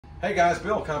Hey guys,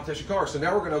 Bill, Competition Cars. So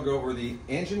now we're going to go over the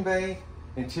engine bay,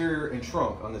 interior, and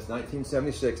trunk on this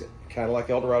 1976 Cadillac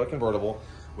Eldorado convertible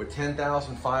with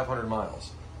 10,500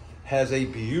 miles. Has a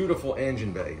beautiful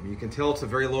engine bay. I mean, you can tell it's a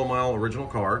very low mile original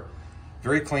car.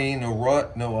 Very clean,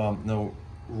 no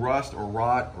rust or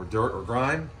rot or dirt or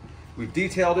grime. We've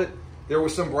detailed it. There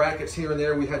was some brackets here and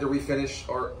there we had to refinish.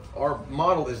 Our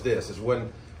model is this, is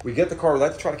when we get the car, we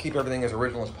like to try to keep everything as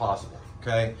original as possible,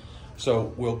 okay?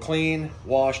 So we'll clean,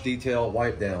 wash, detail,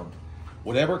 wipe down.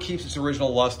 Whatever keeps its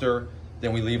original luster,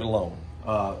 then we leave it alone.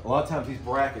 A lot of times these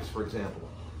brackets, for example,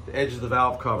 the edges of the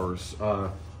valve covers,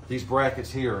 these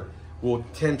brackets here will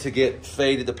tend to get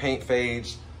faded, the paint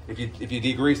fades. If you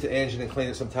degrease the engine and clean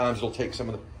it sometimes, it'll take some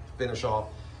of the finish off.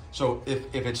 So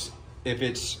if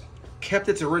it's kept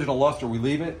its original luster, we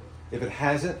leave it. If it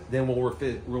hasn't, then we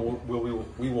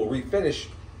will refinish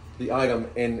the item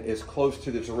in as close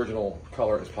to its original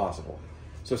color as possible.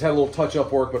 So it's had a little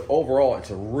touch-up work, but overall,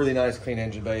 it's a really nice, clean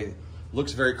engine bay.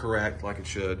 Looks very correct, like it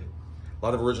should. A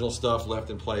lot of original stuff left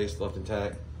in place, left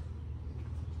intact.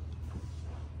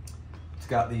 It's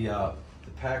got the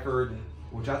Packard,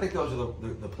 which I think those are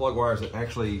the plug wires that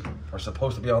actually are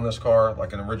supposed to be on this car,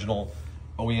 like an original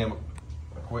OEM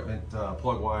equipment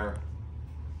plug wire.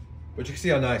 But you can see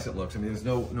how nice it looks. I mean, there's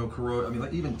no corrosion. I mean,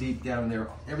 like even deep down in there,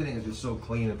 everything is just so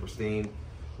clean and pristine.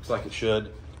 Looks like it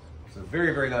should. It's a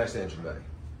very, very nice engine bay.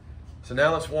 So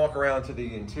now let's walk around to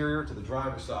the interior, to the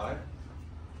driver's side.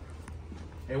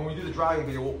 And when we do the driving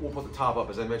video, we'll put the top up,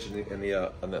 as I mentioned in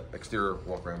the exterior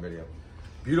walk around video.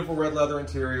 Beautiful red leather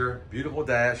interior, beautiful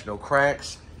dash, no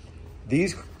cracks.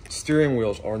 These steering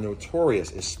wheels are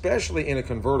notorious, especially in a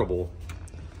convertible,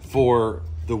 for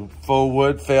the faux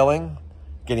wood failing,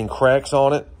 getting cracks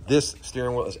on it. This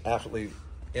steering wheel is absolutely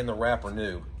in the wrapper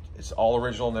new. It's all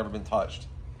original, never been touched.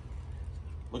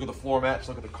 Look at the floor mats,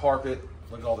 look at the carpet,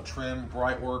 look at all the trim,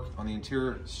 bright work on the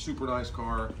interior. Super nice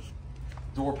car.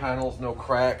 Door panels, no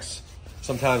cracks.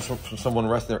 Sometimes from someone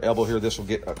resting their elbow here, this will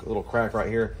get a little crack right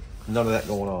here. None of that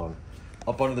going on.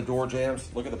 Up under the door jambs,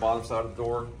 look at the bottom side of the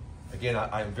door. Again,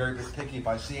 I'm very picky. If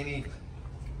I see any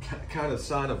kind of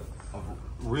sign of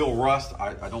real rust,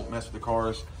 I don't mess with the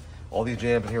cars. All these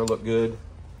jambs in here look good.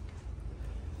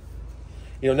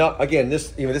 You know, not again,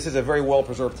 this is a very well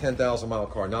preserved 10,000 mile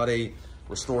car, not a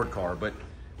restored car, but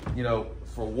you know,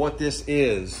 for what this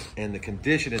is and the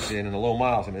condition it's in and the low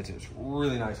miles, I mean, it's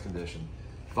really nice condition.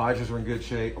 Visors are in good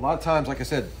shape. A lot of times, like I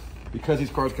said, because these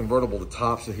cars are convertible, the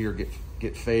tops of here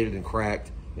get faded and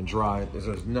cracked and dry.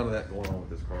 There's none of that going on with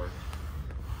this car.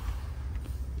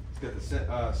 It's got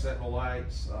the Sentinel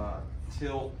lights,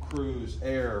 tilt, cruise,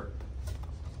 air,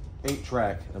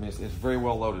 8-track. I mean, it's very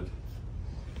well loaded.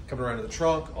 Coming around to the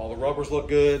trunk, all the rubbers look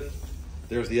good.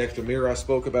 There's the extra mirror I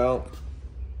spoke about.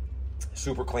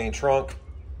 Super clean trunk.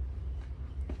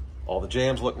 All the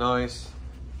jambs look nice.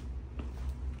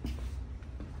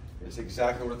 It's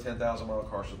exactly what a 10,000 mile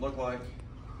car should look like.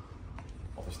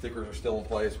 All the stickers are still in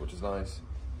place, which is nice.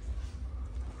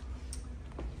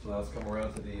 So now let's come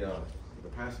around to the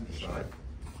passenger side.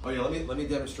 Oh yeah, let me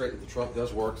demonstrate that the trunk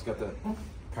does work. It's got the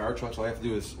power trunk, so all I have to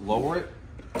do is lower it,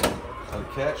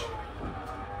 catch,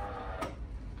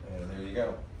 and there you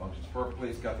go. Functions perfectly.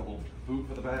 It's got the little boot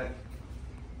for the back.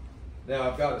 Now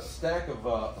I've got a stack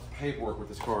of paperwork with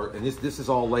this car, and this is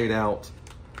all laid out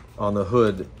on the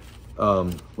hood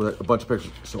with a bunch of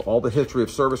pictures. So all the history of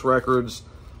service records.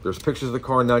 There's pictures of the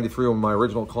car in '93 when my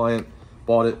original client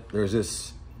bought it. There's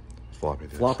this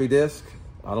floppy disk.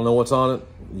 I don't know what's on it.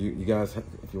 You guys,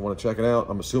 if you want to check it out,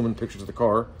 I'm assuming pictures of the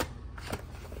car.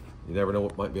 You never know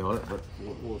what might be on it, but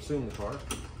we'll assume the car.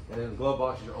 And in the glove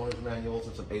box is your owner's manuals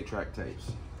and some 8-track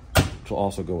tapes, which will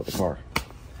also go with the car.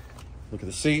 Look at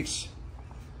the seats.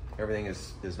 Everything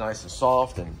is nice and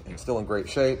soft and still in great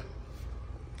shape.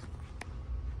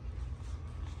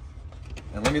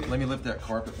 And let me lift that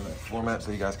carpet from that floor mat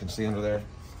so you guys can see under there.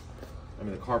 I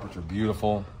mean, the carpets are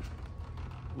beautiful,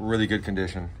 really good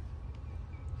condition.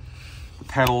 The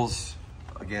pedals,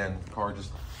 again, the car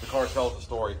tells the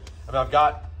story. I mean,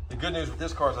 the good news with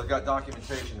this car is I've got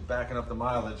documentation backing up the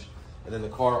mileage, and then the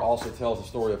car also tells the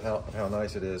story of how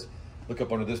nice it is. Look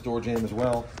up under this door jamb as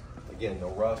well. Again,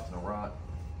 no rust, no rot.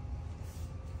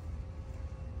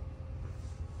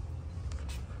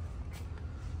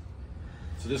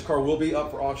 So this car will be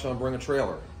up for auction on Bring a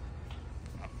Trailer.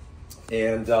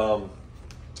 And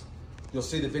you'll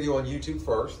see the video on YouTube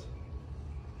first.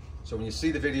 So when you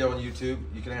see the video on YouTube,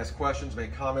 you can ask questions,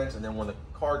 make comments, and then when the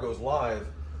car goes live,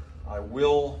 I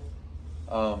will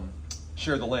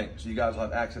share the link. So you guys will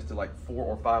have access to like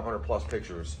 400 or 500 plus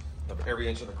pictures of every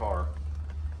inch of the car.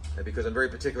 And because I'm very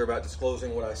particular about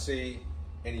disclosing what I see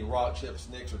any rock chips,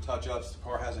 nicks, or touch-ups. The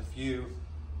car has a few.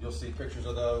 You'll see pictures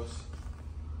of those.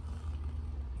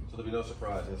 So there'll be no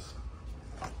surprises.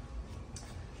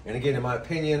 And again, in my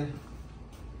opinion,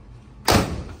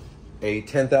 a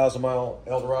 10,000 mile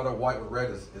Eldorado white with red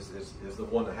is the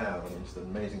one to have. I mean, it's an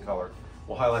amazing color.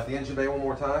 We'll highlight the engine bay one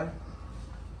more time.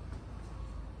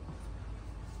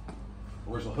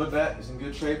 Original hood mat is in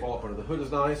good shape. All up under the hood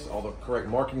is nice. All the correct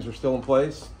markings are still in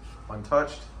place,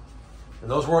 untouched. And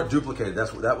those weren't duplicated.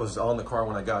 That was on the car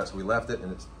when I got it, so we left it,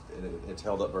 and it's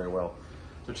held up very well.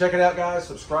 So check it out, guys.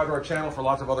 Subscribe to our channel for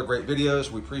lots of other great videos.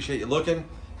 We appreciate you looking,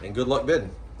 and good luck bidding.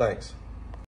 Thanks.